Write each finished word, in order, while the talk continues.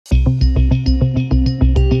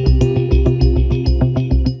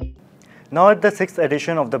Now at the 6th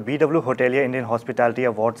edition of the BW Hotelier Indian Hospitality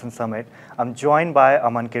Awards and Summit, I'm joined by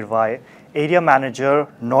Amaan Kidwai, Area Manager,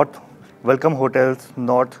 North, Welcome Hotels,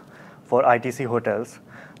 North for ITC Hotels.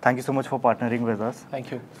 Thank you so much for partnering with us. Thank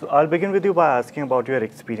you. So I'll begin with you by asking about your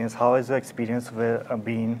experience. How has your experience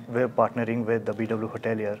been with partnering with the BW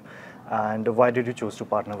Hotelier, and why did you choose to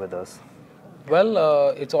partner with us?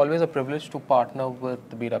 Well, it's always a privilege to partner with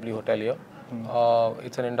the BW Hotelier.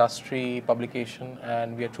 It's an industry publication,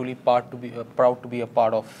 and we are truly proud to be a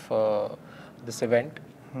part of this event.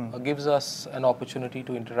 Gives us an opportunity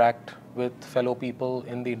to interact with fellow people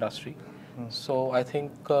in the industry. So I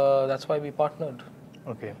think that's why we partnered.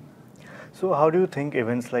 Okay. So how do you think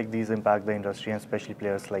events like these impact the industry, and especially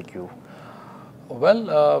players like you?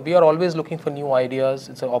 Well, we are always looking for new ideas.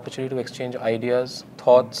 It's an opportunity to exchange ideas,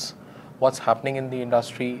 thoughts, what's happening in the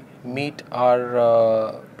industry, meet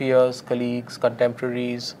our peers, colleagues,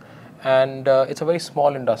 contemporaries, and it's a very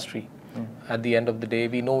small industry. At the end of the day,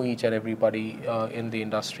 we know each and everybody in the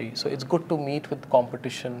industry. So it's good to meet with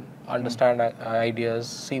competition, understand ideas,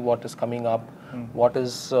 see what is coming up, what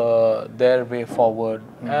is their way forward,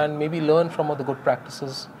 and maybe learn from other good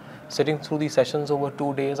practices. Sitting through these sessions over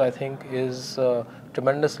 2 days, I think, is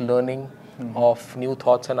tremendous learning of new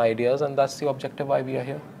thoughts and ideas, and that's the objective why we are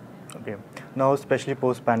here. Okay. Now, especially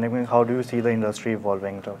post-pandemic, how do you see the industry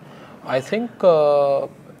evolving? I think the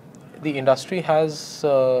industry has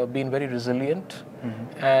been very resilient,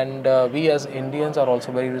 and we as Indians are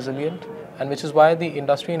also very resilient, and which is why the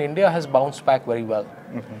industry in India has bounced back very well.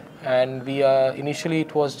 And we initially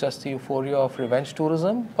it was just the euphoria of revenge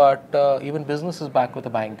tourism, but even business is back with a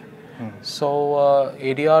bang. So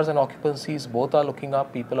ADRs and occupancies both are looking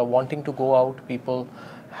up. People are wanting to go out. People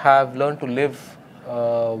have learned to live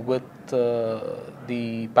with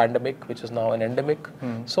the pandemic, which is now an endemic.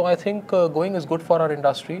 So I think going is good for our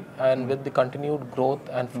industry, and with the continued growth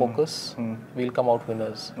and focus, we'll come out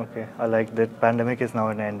winners. Okay, I like that pandemic is now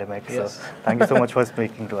an endemic. Yes. So thank you so much for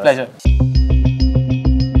speaking to us. Pleasure.